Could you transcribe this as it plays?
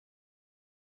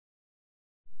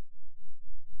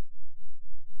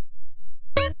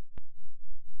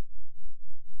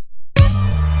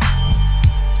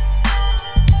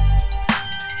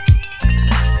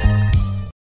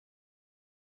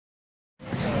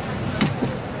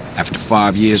After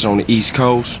 5 years on the East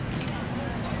Coast,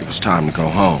 it was time to go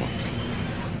home.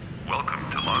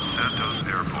 Welcome to Los Santos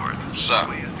Airport. What's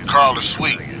up? Carl is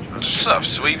sweet. What's up,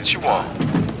 sweet? What you want?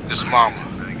 His mama.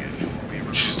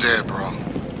 She's dead, bro.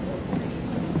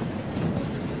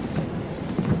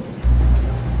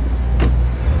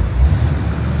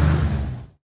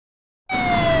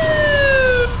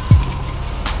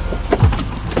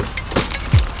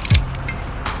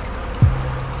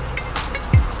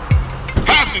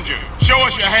 Passenger, show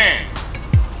us your hands.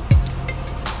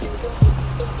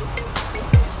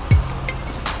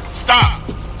 Stop.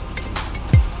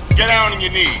 Get down on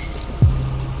your knees.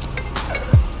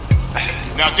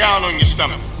 Now down on your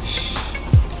stomach.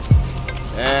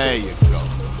 There you go.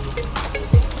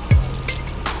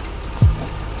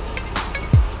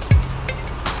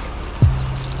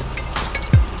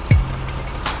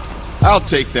 I'll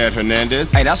take that,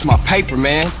 Hernandez. Hey, that's my paper,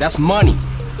 man. That's money.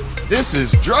 This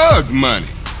is drug money.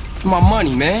 My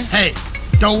money, man. Hey,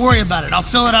 don't worry about it. I'll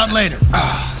fill it out later.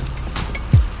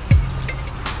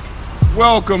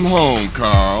 Welcome home,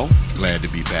 Carl. Glad to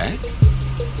be back.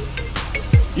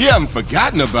 You haven't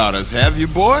forgotten about us, have you,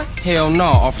 boy? Hell no,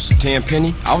 Officer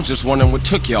Tenpenny. I was just wondering what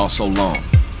took y'all so long.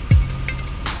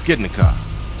 Get in the car.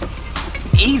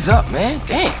 Ease up, man.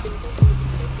 Damn.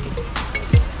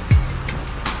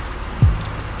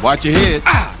 Watch your head.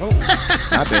 Oh,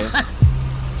 my bad.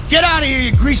 Get out of here,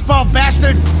 you greaseball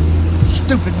bastard!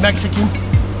 Stupid Mexican.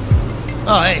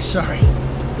 Oh, hey, sorry.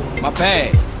 My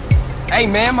bag. Hey,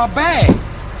 man, my bag.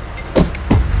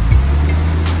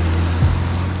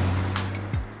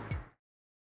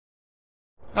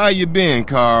 How you been,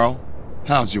 Carl?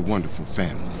 How's your wonderful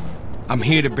family? I'm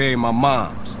here to bury my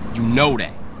moms. You know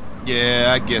that.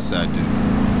 Yeah, I guess I do.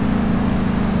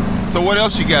 So what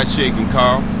else you got shaking,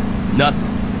 Carl? Nothing.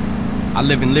 I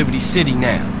live in Liberty City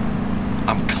now.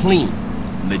 I'm clean.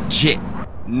 Legit.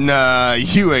 Nah,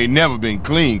 you ain't never been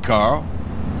clean, Carl.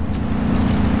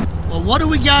 Well, what do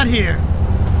we got here?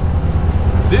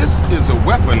 This is a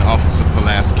weapon, Officer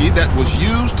Pulaski, that was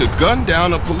used to gun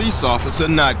down a police officer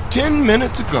not 10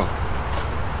 minutes ago.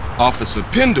 Officer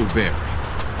Pendlebury.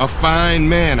 A fine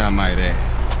man, I might add.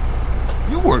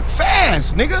 You work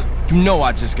fast, nigga. You know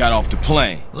I just got off the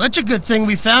plane. Well, that's a good thing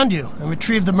we found you and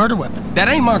retrieved the murder weapon. That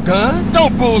ain't my gun.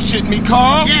 Don't bullshit me,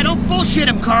 Carl. Yeah, don't bullshit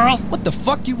him, Carl. What the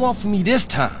fuck you want from me this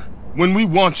time? When we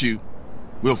want you,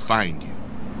 we'll find you.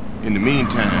 In the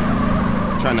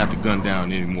meantime, try not to gun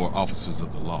down any more officers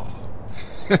of the law.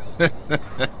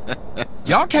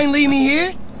 Y'all can't leave me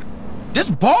here. This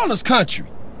baller's country.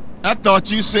 I thought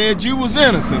you said you was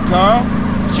innocent, Carl.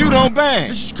 Shoot on bang.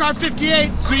 This is car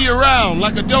 58. See you around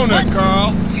like a donut, What?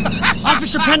 Carl.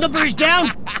 Officer Pendlebury's down.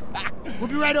 We'll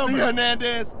be right over. See,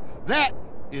 Hernandez, that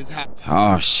is how...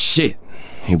 Oh, shit.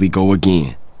 Here we go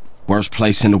again. Worst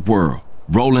place in the world.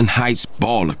 Rolling Heights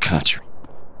baller country.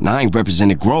 Now, I ain't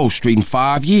represented Grove Street in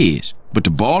 5 years, but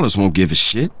the ballers won't give a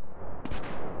shit.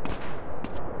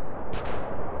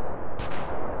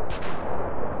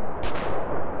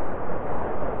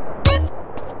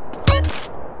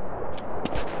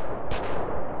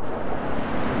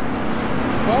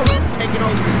 Ballers is taking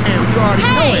over this town. You already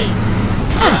know it.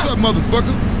 What's up,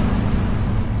 motherfucker?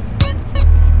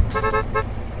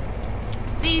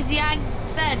 These young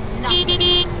said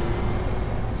nothing.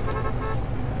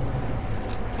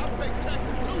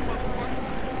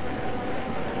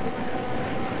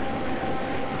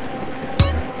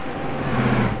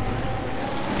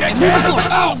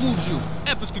 I'll lose you.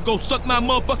 Efforts can go suck my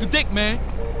motherfucking dick, man.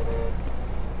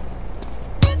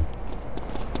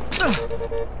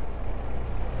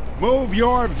 Move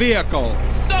your vehicle.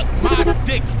 Suck my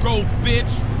dick, Grove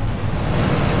bitch.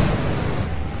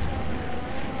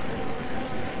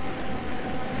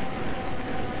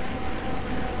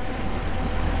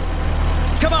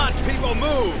 Come on, people,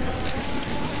 move.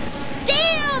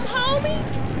 Damn, homie!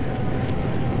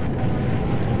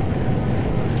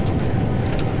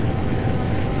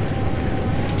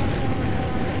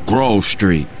 Grove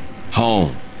Street.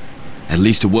 Home. At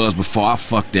least it was before I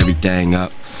fucked everything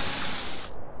up.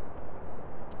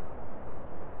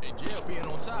 In jail being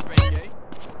on top ain't gay.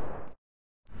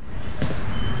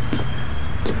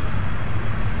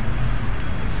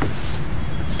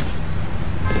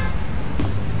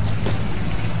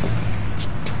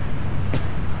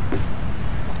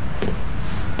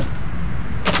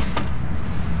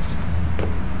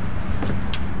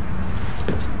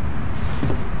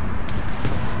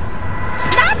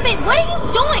 Stop it! What are you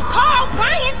doing, Carl?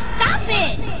 Brian, stop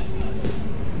it!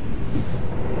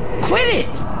 Quit it!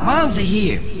 Moms are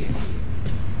here.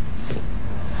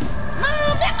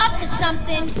 Mom, they're up to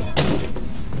something.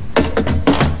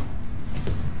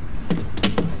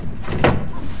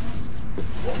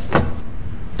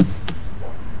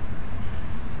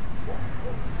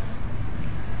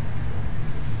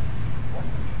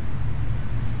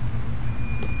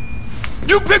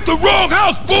 You picked the wrong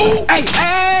house, fool!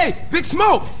 Hey, Big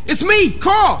Smoke! It's me,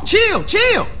 Carl! Chill!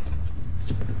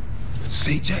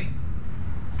 CJ?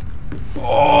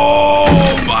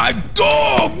 Oh, my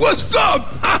dog! What's up?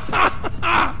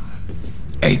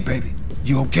 Hey, baby.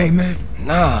 You okay, man?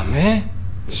 Nah, man.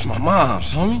 It's my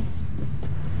mom's, homie.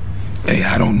 Hey,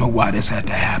 I don't know why this had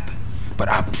to happen, but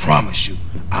I promise you,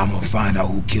 I'm gonna find out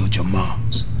who killed your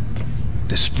moms.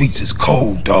 The streets is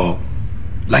cold, dog.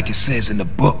 Like it says in the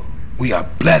book, we are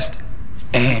blessed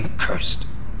and cursed.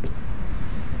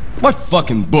 What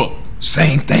fucking book?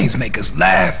 Same things make us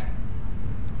laugh,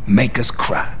 make us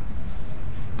cry.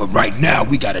 But right now,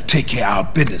 we gotta take care of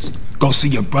our business. Go see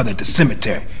your brother at the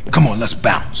cemetery. Come on, let's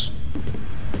bounce.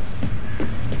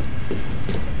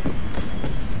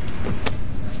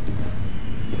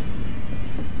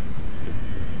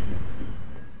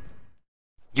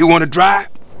 You wanna drive?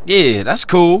 Yeah, that's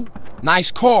cool. Nice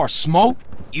car, Smoke.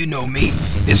 You know me,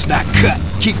 it's not cut.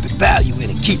 Keep the value in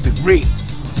it, keep it real.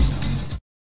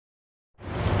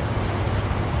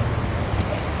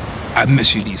 I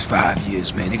miss you these 5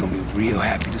 years, man. They're gonna be real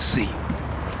happy to see you.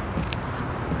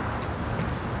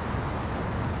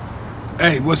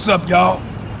 Hey, what's up, y'all?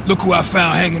 Look who I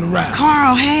found hanging around.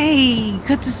 Carl, hey,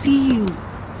 good to see you.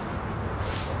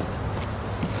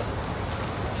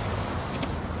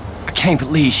 I can't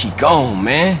believe she gone,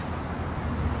 man.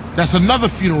 That's another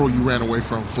funeral you ran away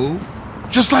from, fool.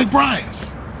 Just like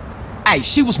Brian's. Hey,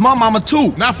 she was my mama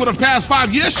too. Not for the past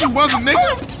 5 years she wasn't,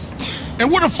 nigga. And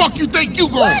where the fuck you think you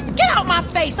going? What? Get out my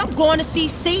face. I'm going to see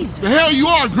Caesar. The hell you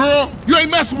are, girl. You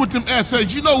ain't messing with them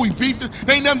essays. You know we beefed it.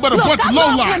 They ain't nothing but a bunch of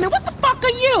lowlife. Women. What the fuck are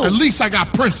you? At least I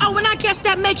got principles. Oh, and I guess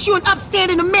that makes you an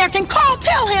upstanding American. Carl,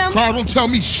 tell him. Carl, don't tell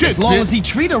me shit, As long bitch. as he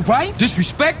treat her right,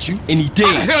 disrespect you, and he did.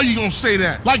 How the hell you gonna say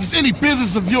that? Like it's any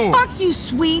business of yours. Fuck you,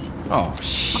 sweet. Oh,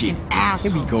 shit.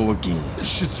 Asshole. Here we go again.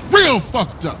 This shit's real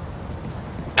fucked up.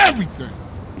 Everything.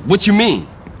 What you mean?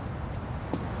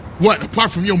 What,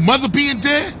 apart from your mother being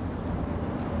dead?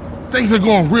 Things are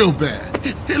going real bad.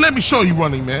 Here, let me show you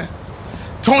running, man.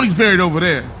 Tony's buried over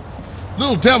there.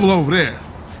 Little devil over there.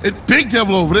 And big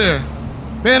devil over there.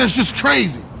 Man, it's just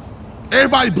crazy.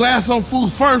 Everybody blasts on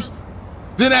fools first,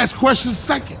 then ask questions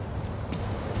second.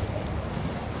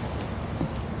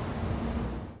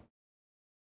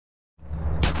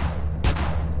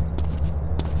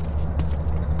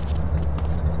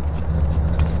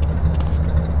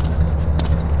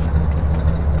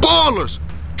 Ballers!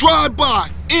 Drive-by!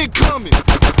 Incoming!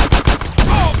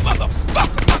 Oh,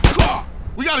 motherfucker, my car!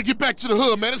 We gotta get back to the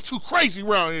hood, man. It's too crazy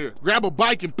around here. Grab a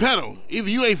bike and pedal. Either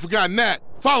you ain't forgotten that.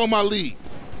 Follow my lead.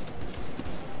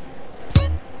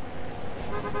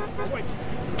 Wait.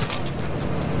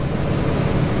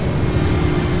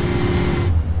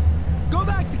 Go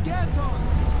back to Canton.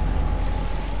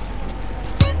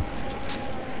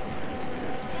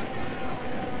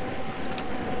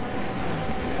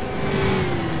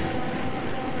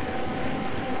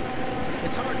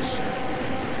 It's hard to say.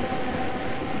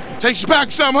 Takes you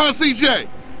back some, huh, CJ?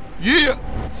 Yeah.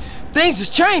 Things has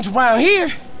changed around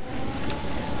here.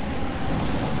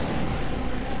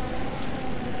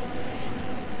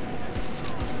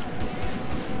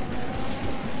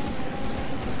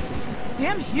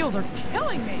 Damn heels are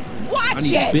killing me. Watch I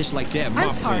need it. a bitch like that in my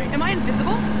I'm sorry, plan. am I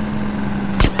invisible?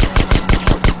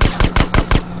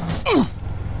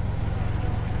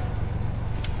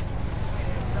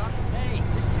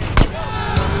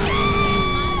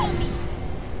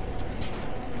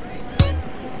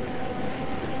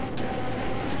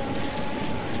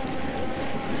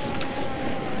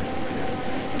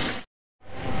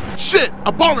 Shit,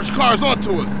 a baller's car's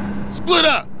onto us. Split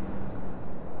up.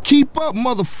 Keep up,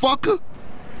 motherfucker!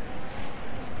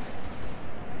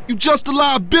 You just a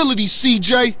liability,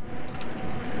 CJ.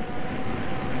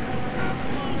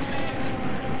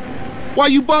 Why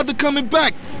you bother coming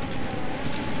back?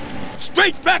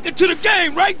 Straight back into the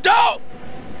game, right, dog?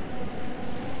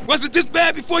 Was it this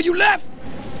bad before you left?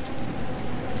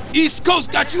 East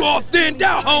Coast got you all thinned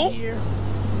out, home.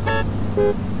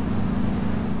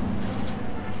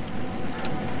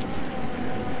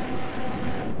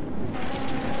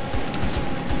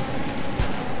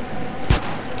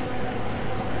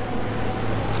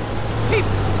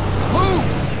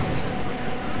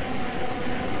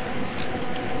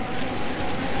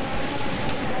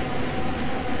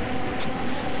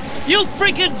 You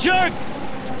freaking jerk!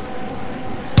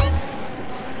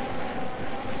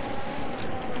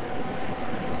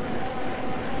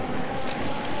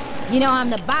 You know I'm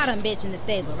the bottom bitch in the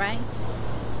stable, right?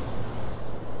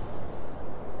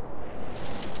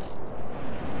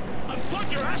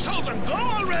 Unplug your assholes and go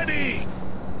already!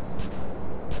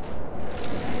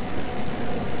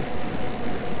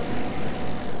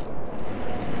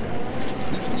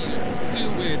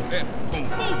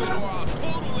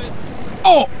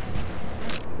 Oh!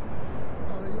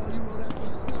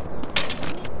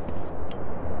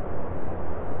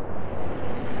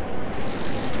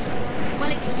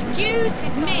 Well,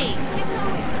 excuse me.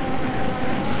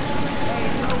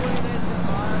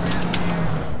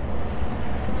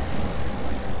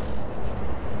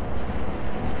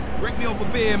 Break me up a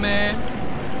beer, man.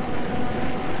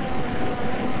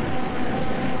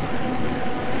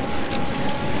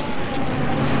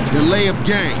 The layup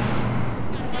gang.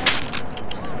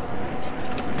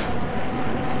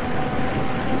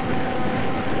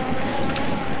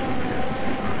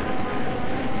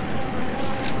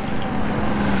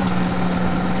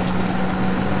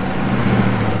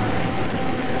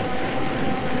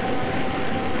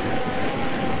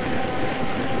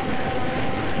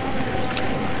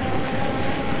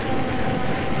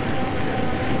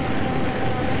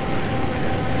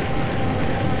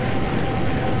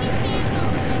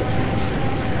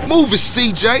 Move it,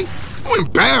 CJ. You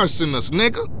embarrassing us,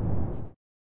 nigga.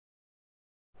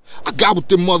 I got with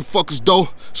them motherfuckers, though.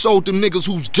 Showed them niggas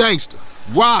who's gangster.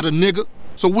 Rider, nigga.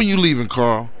 So when you leaving,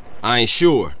 Carl? I ain't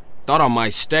sure. Thought I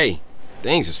might stay.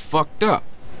 Things is fucked up.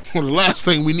 Well, the last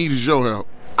thing we need is your help.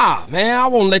 Ah, man, I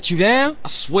won't let you down. I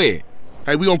swear.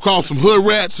 Hey, we gonna call some hood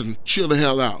rats and chill the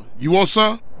hell out. You want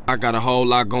some? I got a whole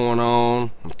lot going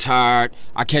on. I'm tired.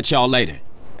 I'll catch y'all later.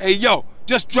 Hey, yo,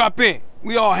 just drop in.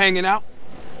 We all hanging out.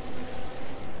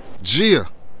 Gia,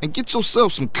 and get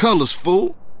yourself some colors,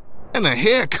 fool. And a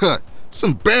haircut. It's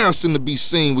embarrassing to be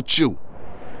seen with you.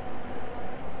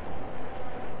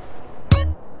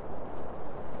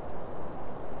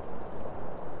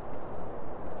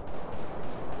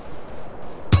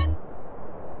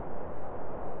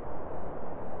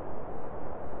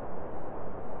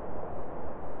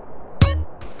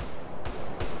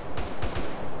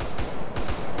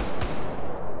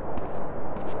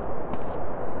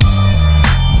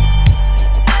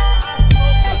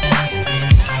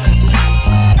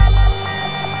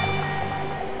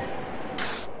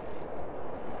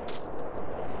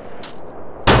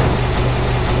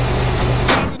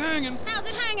 How's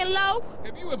it hanging low?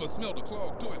 Have you ever smelled a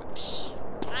clogged toilet?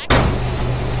 I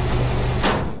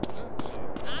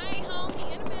ain't home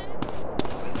in a minute.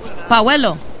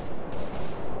 Pauelo.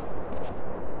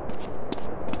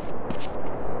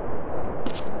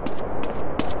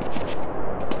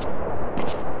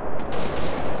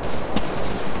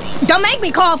 Don't make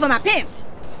me call for my pimp.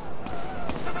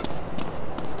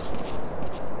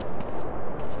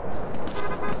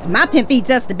 My pimp eats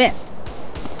us the best.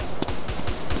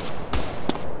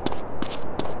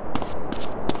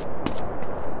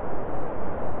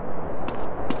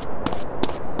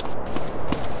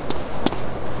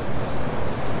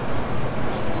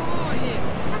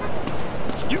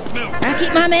 You smell I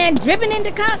keep my man dripping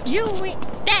into cop jewelry.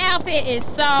 That outfit is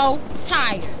so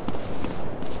tired.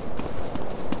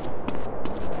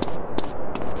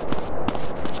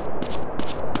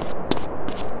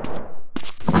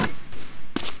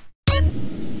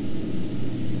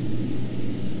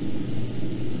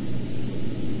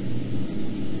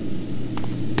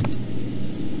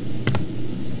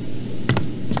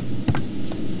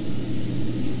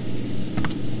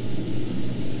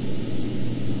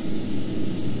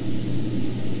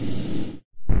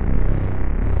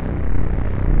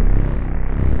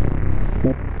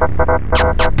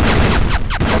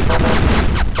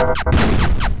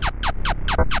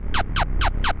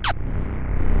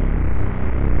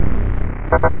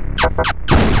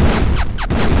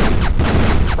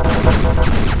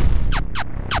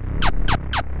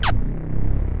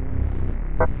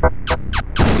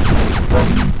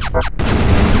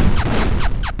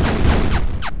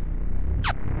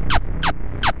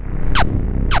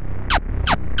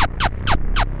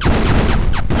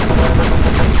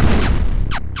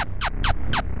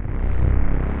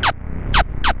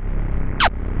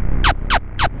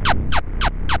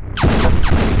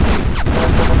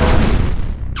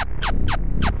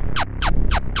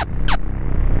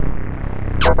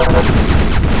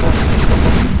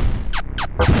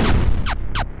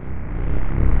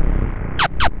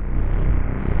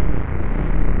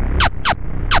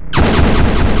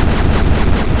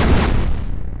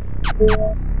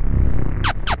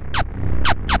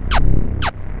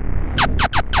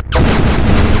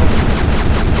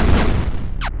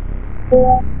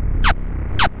 Yeah.